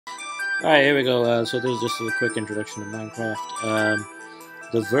Alright, here we go. So this is just a quick introduction to Minecraft.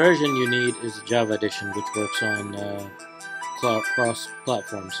 The version you need is the Java edition, which works on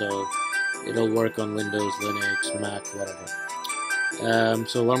cross-platform, so it'll work on Windows, Linux, Mac, whatever.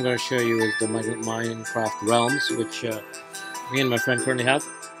 So what I'm going to show you is the Minecraft Realms, which me and my friend currently have.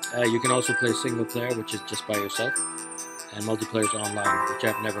 You can also play single player, which is just by yourself, and multiplayer is online, which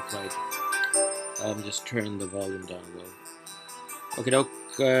I've never played. Just turn the volume down a little. Okay, doke.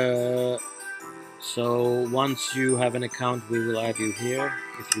 So once you have an account, we will add you here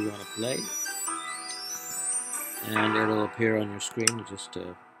if you want to play, and it'll appear on your screen. Just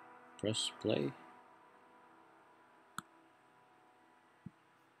press play.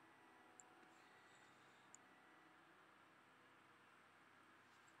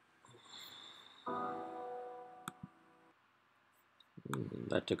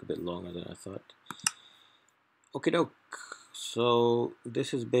 That took a bit longer than I thought. Okay, doke. So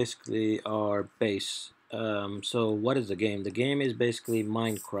this is basically our base. So what is the game? The game is basically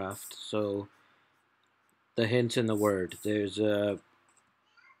Minecraft. So the hints in the word. There's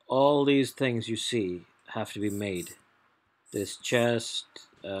all these things you see have to be made. This chest,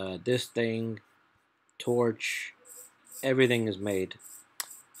 this thing, torch, everything is made.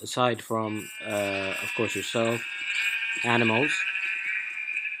 Aside from, of course, yourself, animals.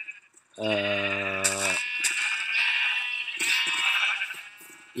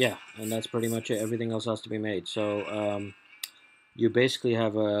 Yeah, and that's pretty much it. Everything else has to be made. So you basically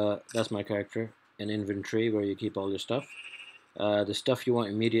have that's my character, an inventory where you keep all your stuff. The stuff you want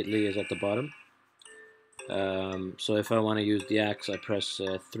immediately is at the bottom. So if I want to use the axe, I press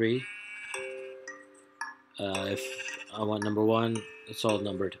 3. If I want number 1, it's all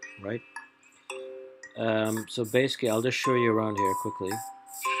numbered, right? So basically, I'll just show you around here quickly.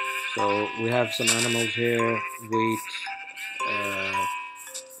 So we have some animals here, wheat,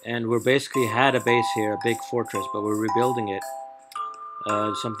 and we're basically had a base here, a big fortress, but we're rebuilding it.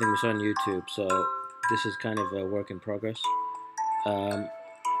 Something we saw on YouTube, so this is kind of a work in progress.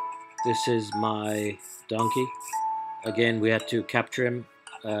 This is my donkey. Again, we had to capture him.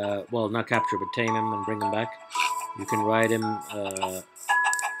 Well, not capture, but tame him and bring him back. You can ride him.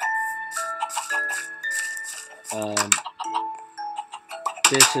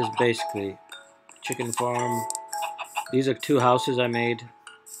 This is basically chicken farm. These are 2 houses I made,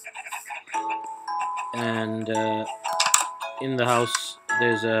 and in the house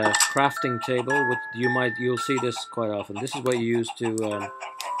there's a crafting table, which you'll see this quite often. This is what you use to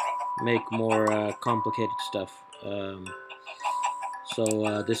make more complicated stuff.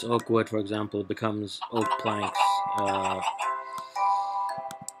 So this oak wood, for example, becomes oak planks,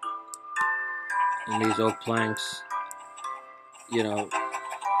 and these oak planks, you know,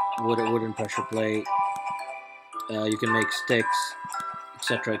 wooden pressure plate. You can make sticks,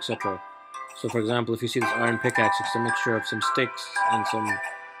 etc., etc. So, for example, if you see this iron pickaxe, it's a mixture of some sticks and some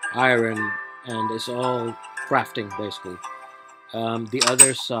iron, and it's all crafting, basically. The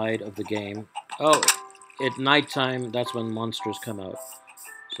other side of the game... Oh, at nighttime, that's when monsters come out.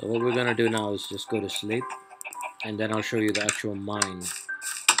 So what we're going to do now is just go to sleep, and then I'll show you the actual mine,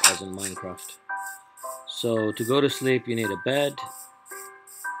 as in Minecraft. So, to go to sleep, you need a bed.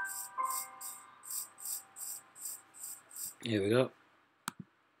 Here we go.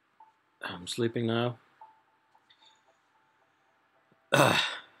 I'm sleeping now.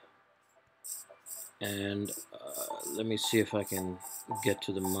 And let me see if I can get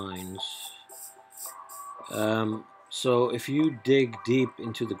to the mines. So if you dig deep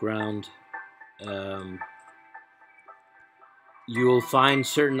into the ground, you will find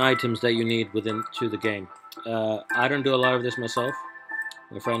certain items that you need within the game. I don't do a lot of this myself.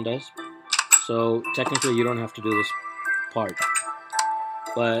 My friend does. So technically you don't have to do this part.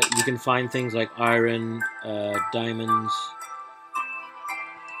 But you can find things like iron, diamonds,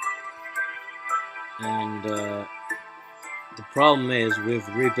 and the problem is we've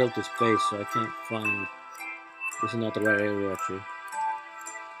rebuilt this base, so I can't find... This is not the right area, actually.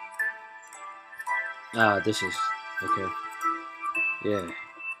 Ah, this is... Okay. Yeah.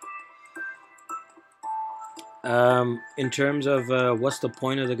 In terms of what's the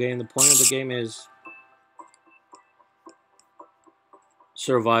point of the game, the point of the game is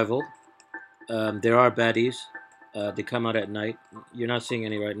survival. There are baddies. They come out at night. You're not seeing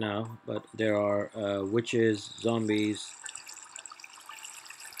any right now, but there are witches, zombies,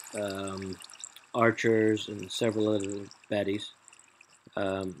 archers, and several other baddies.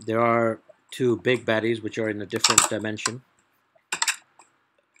 There are 2 big baddies, which are in a different dimension.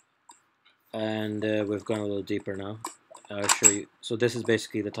 And we've gone a little deeper now. I'll show you. So this is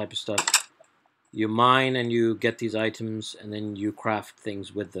basically the type of stuff. You mine and you get these items, and then you craft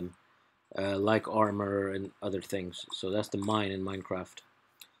things with them. like armor and other things. So that's the mine in Minecraft.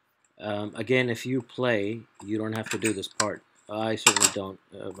 Again, if you play, you don't have to do this part. I certainly don't.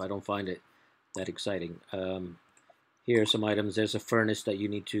 I don't find it that exciting. Here are some items. There's a furnace that you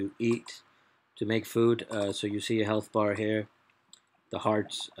need to eat to make food. So you see a health bar here, the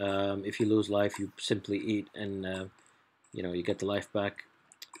hearts. If you lose life, you simply eat, and you get the life back.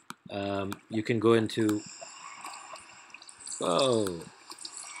 You can go into. Whoa.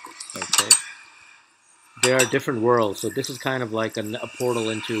 Okay. There are different worlds, so this is kind of like a portal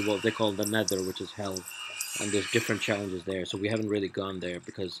into what they call the Nether, which is hell, and there's different challenges there. So we haven't really gone there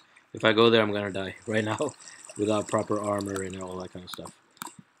because if I go there, I'm gonna die right now without proper armor and all that kind of stuff.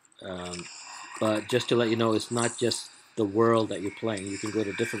 Um, but just to let you know, it's not just the world that you're playing. You can go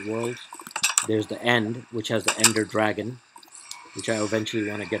to different worlds. There's the End, which has the Ender Dragon, which I eventually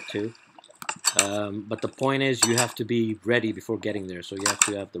want to get to. But the point is, you have to be ready before getting there. So you have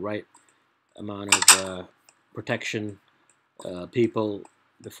to have the right amount of protection, people,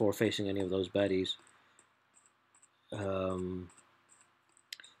 before facing any of those baddies.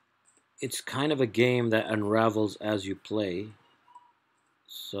 It's kind of a game that unravels as you play.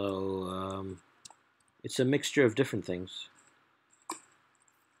 So it's a mixture of different things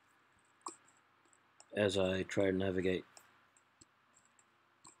as I try to navigate.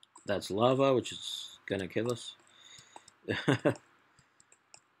 That's lava, which is gonna kill us.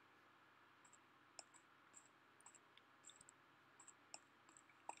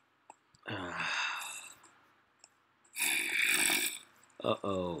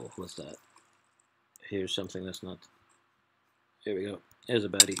 Uh-oh, what's that? Here's something that's not... Here we go. Here's a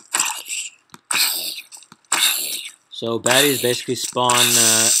baddie. So baddies basically spawn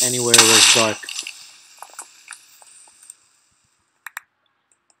anywhere where it's dark.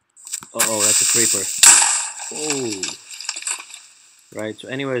 Uh-oh, that's a creeper. Oh. Right, so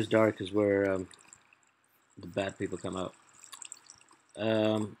anywhere it's dark is where the bad people come out.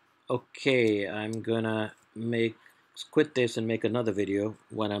 Okay, I'm gonna quit this and make another video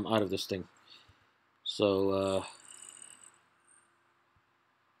when I'm out of this thing. So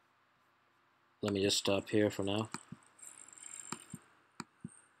let me just stop here for now.